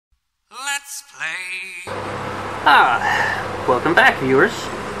Welcome back, viewers,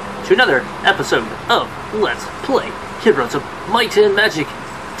 to another episode of Let's Play Heroes of Might and Magic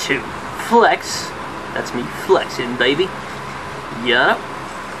 2 Flex. That's me flexing, baby. Yup.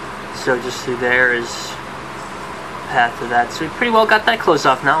 So just through there is path to that. So we pretty well got that closed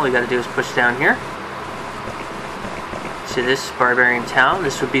off now. All we gotta do is push down here to this barbarian town.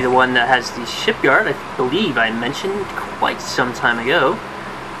 This would be the one that has the shipyard, I believe I mentioned quite some time ago.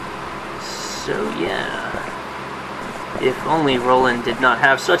 So yeah. If only Roland did not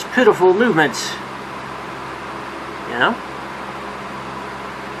have such pitiful movement. You know?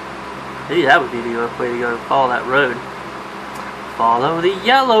 Maybe that would be the way to go to follow that road. Follow the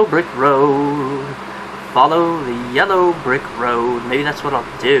yellow brick road. Follow the yellow brick road. Maybe that's what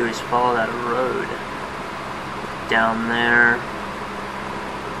I'll do, is follow that road. Down there.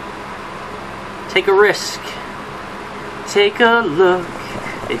 Take a risk. Take a look.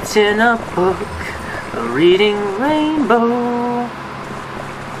 It's in a book. A reading rainbow.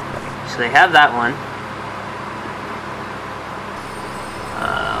 So they have that one.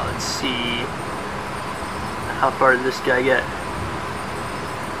 Let's see. How far did this guy get?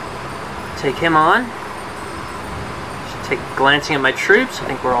 Take him on. Just glancing at my troops. I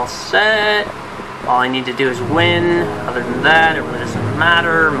think we're all set. All I need to do is win. Other than that, it really doesn't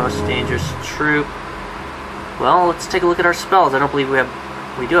matter. Most dangerous troop. Well, let's take a look at our spells. I don't believe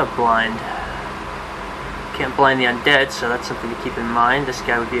we do have blind. Can't blind the undead, so that's something to keep in mind. This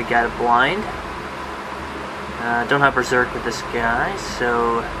guy would be a guy to blind. Don't have berserk with this guy,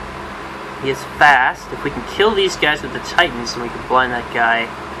 so he is fast. If we can kill these guys with the titans, then we can blind that guy,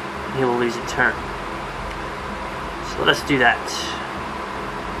 and he will lose a turn. So let us do that.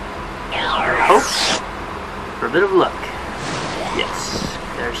 Hope for a bit of luck. Yes,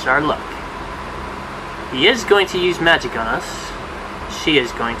 there's our luck. He is going to use magic on us. She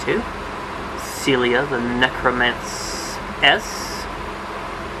is going to. Celia, the necromancer.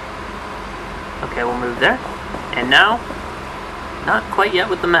 Okay, we'll move there. And now, not quite yet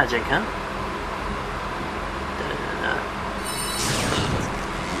with the magic, huh?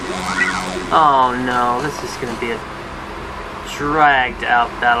 Oh no, this is going to be a dragged out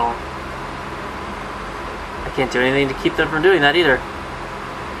battle. I can't do anything to keep them from doing that either.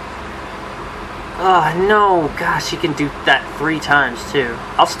 Oh no, gosh, he can do that 3 times too.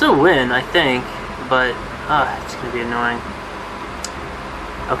 I'll still win, I think, but it's gonna be annoying.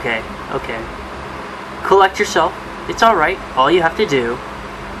 Okay. Collect yourself. It's alright. All you have to do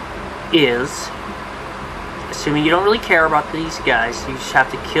is, assuming you don't really care about these guys, you just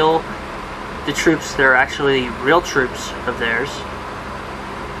have to kill the troops that are actually real troops of theirs.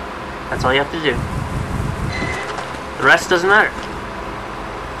 That's all you have to do. The rest doesn't matter.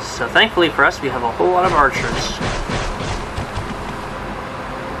 So thankfully for us, we have a whole lot of archers.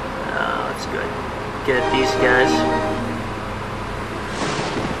 That's good. Get at these guys.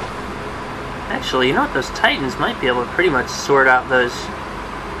 Actually, you know what? Those titans might be able to pretty much sort out those...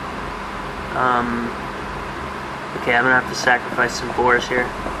 Okay, I'm gonna have to sacrifice some boars here.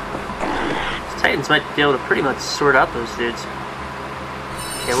 Those titans might be able to pretty much sort out those dudes.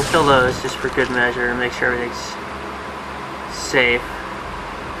 Okay, we'll kill those just for good measure and make sure everything's safe.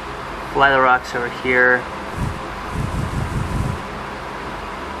 Fly the rocks over here.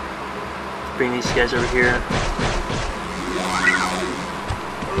 Let's bring these guys over here.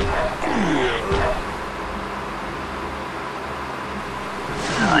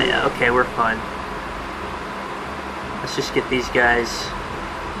 Oh yeah, okay, we're fine. Let's just get these guys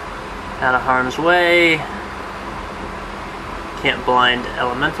out of harm's way. Can't blind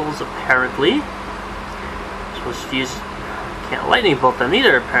elementals, apparently. Supposed to use... Can't lightning bolt them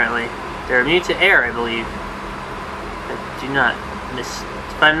either, apparently. They're immune to air, I believe. If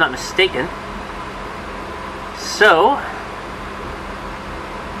I'm not mistaken. So,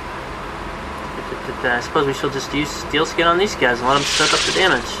 I suppose we should just use steel skin on these guys and let them soak up the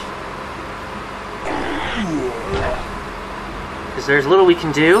damage. Because there's little we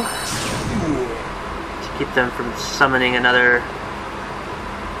can do to keep them from summoning another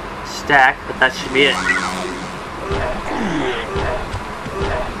stack, but that should be it.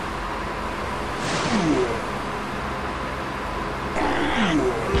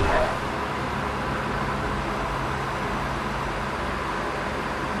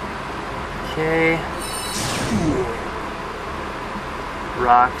 Okay.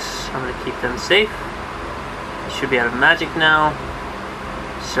 Rocks, I'm going to keep them safe. Should be out of magic now.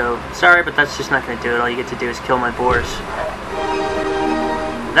 So, sorry, but that's just not going to do it. All you get to do is kill my boars.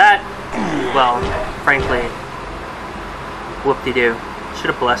 That, well, frankly, whoop-de-doo.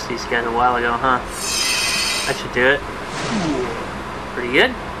 Should have blessed these guys a while ago, huh? That should do it. Pretty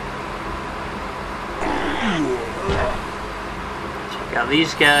good. Got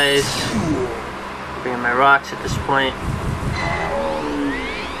these guys. Bringing my rocks at this point.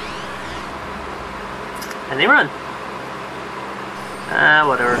 And they run.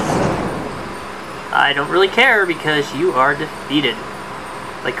 Whatever. I don't really care because you are defeated.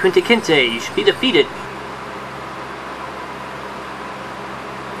 Like Kunta Kinte, you should be defeated.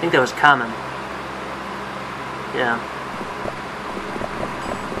 I think that was common. Yeah.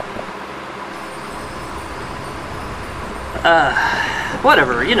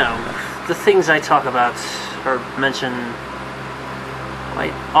 Whatever, you know, the things I talk about or mention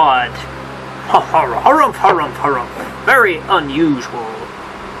quite odd. Harumph, harumph, harumph. Very unusual.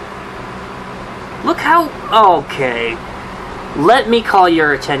 Look how... Okay. Let me call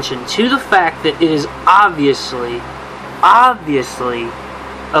your attention to the fact that it is obviously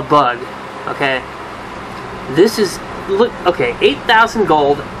a bug. Okay? This is... Look, okay, 8,000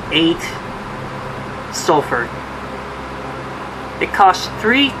 gold, 8 sulfur. It costs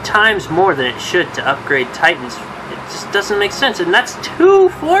 3 times more than it should to upgrade Titans. It just doesn't make sense. And that's 2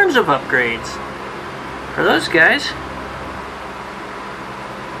 forms of upgrades for those guys.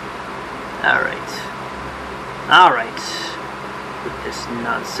 Alright. Alright. With this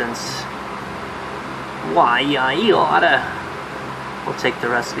nonsense. Why, you oughta. We'll take the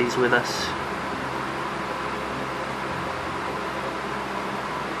rest of these with us.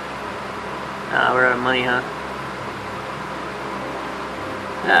 We're out of money, huh?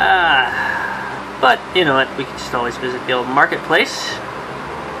 But, you know what, we can just always visit the old marketplace.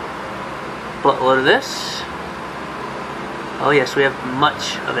 Buttload of this. Oh yes, we have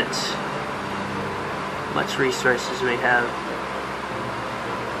much of it. Much resources we have.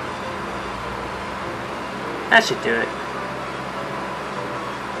 That should do it.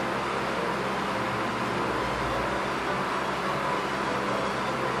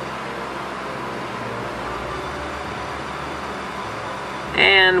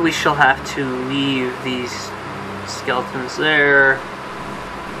 And we shall have to leave these skeletons there.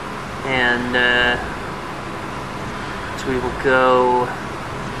 And so we will go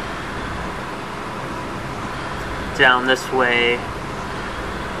down this way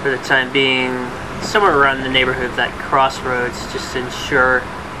for the time being, somewhere around the neighborhood of that crossroads, just to ensure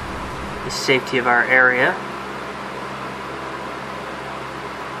the safety of our area.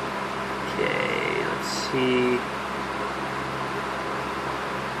 Okay, let's see.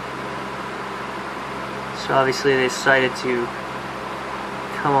 So obviously they decided to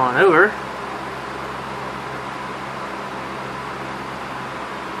come on over.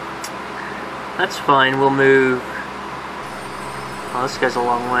 That's fine, we'll move. Oh, this guy's a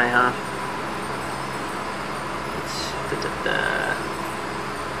long way, huh?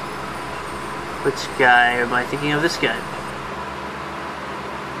 Which guy am I thinking of? This guy.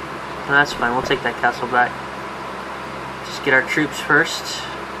 No, that's fine, we'll take that castle back. Just get our troops first,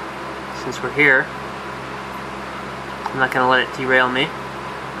 since we're here. I'm not going to let it derail me.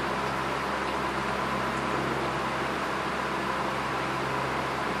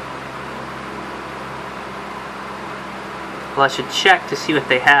 Well, I should check to see what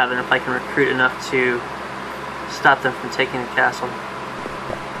they have and if I can recruit enough to stop them from taking the castle.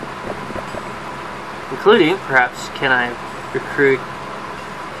 Including, perhaps, can I recruit...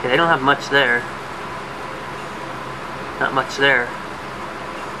 Okay, they don't have much there. Not much there.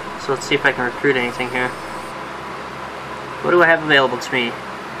 So let's see if I can recruit anything here. What do I have available to me?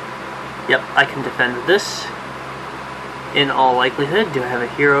 Yep, I can defend with this. In all likelihood. Do I have a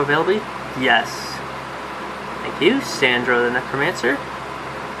hero available? Yes. Thank you. Sandro the Necromancer.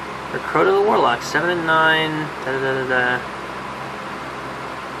 Or Crota the Warlock. 7 and 9. Da-da-da-da-da.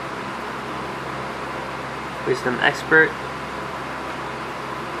 Wisdom Expert.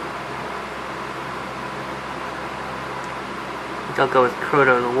 I think I'll go with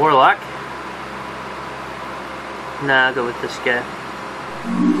Crota the Warlock. Nah, I'll go with this guy.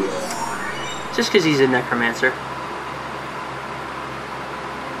 Just because he's a necromancer.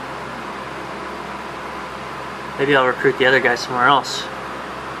 Maybe I'll recruit the other guy somewhere else.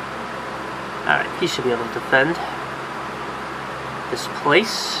 Alright, he should be able to defend this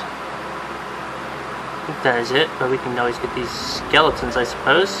place. I think that is it, but we can always get these skeletons, I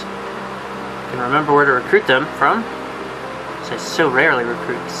suppose. I can remember where to recruit them from, because I so rarely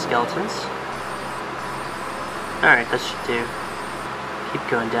recruit skeletons. Alright, that should do. Keep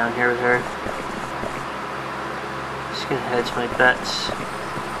going down here with her. Just gonna hedge my bets.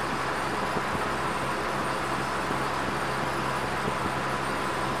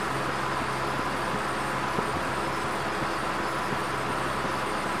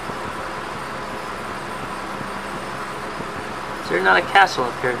 Is there not a castle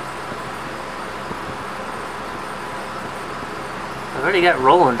up here? I've already got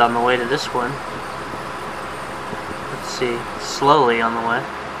Roland on the way to this one. Let's see, slowly on the way.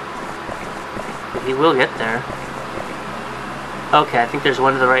 But he will get there. Okay, I think there's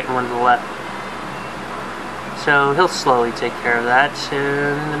one to the right and one to the left. So he'll slowly take care of that.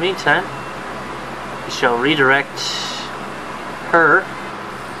 And in the meantime, we shall redirect her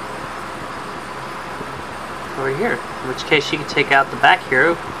over here. In which case she can take out the back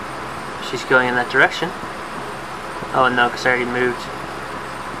hero. She's going in that direction. Oh no, because I already moved.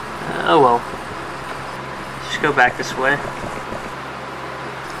 Oh well. Just go back this way.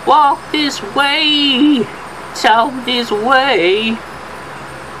 Walk this way! Talk this way!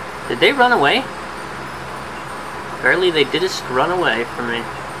 Did they run away? Apparently they did just run away from me.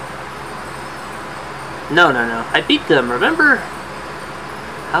 No. I beat them, remember?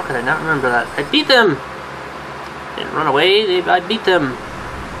 How could I not remember that? I beat them! They didn't run away, I beat them.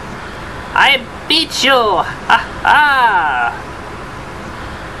 I beat you! Ha ha!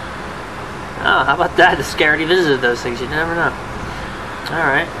 Oh, how about that? The scaredy visited those things, you never know.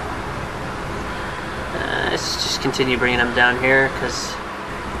 Alright. Let's just continue bringing them down here, because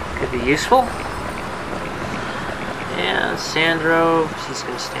it could be useful. And Sandro, he's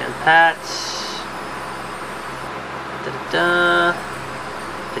going to stand pat. Da-da-da.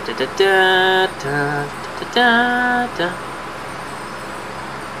 Da-da-da-da. Da-da-da-da.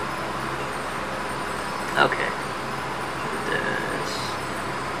 Okay. That's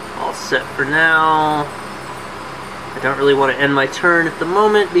all set for now. I don't really want to end my turn at the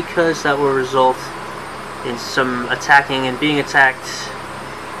moment because that will result in some attacking and being attacked,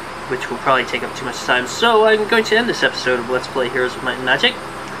 which will probably take up too much time. So I'm going to end this episode of Let's Play Heroes of Might and Magic,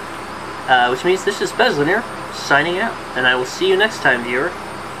 which means this is Bezlonir signing out, and I will see you next time, viewer.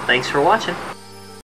 Thanks for watching.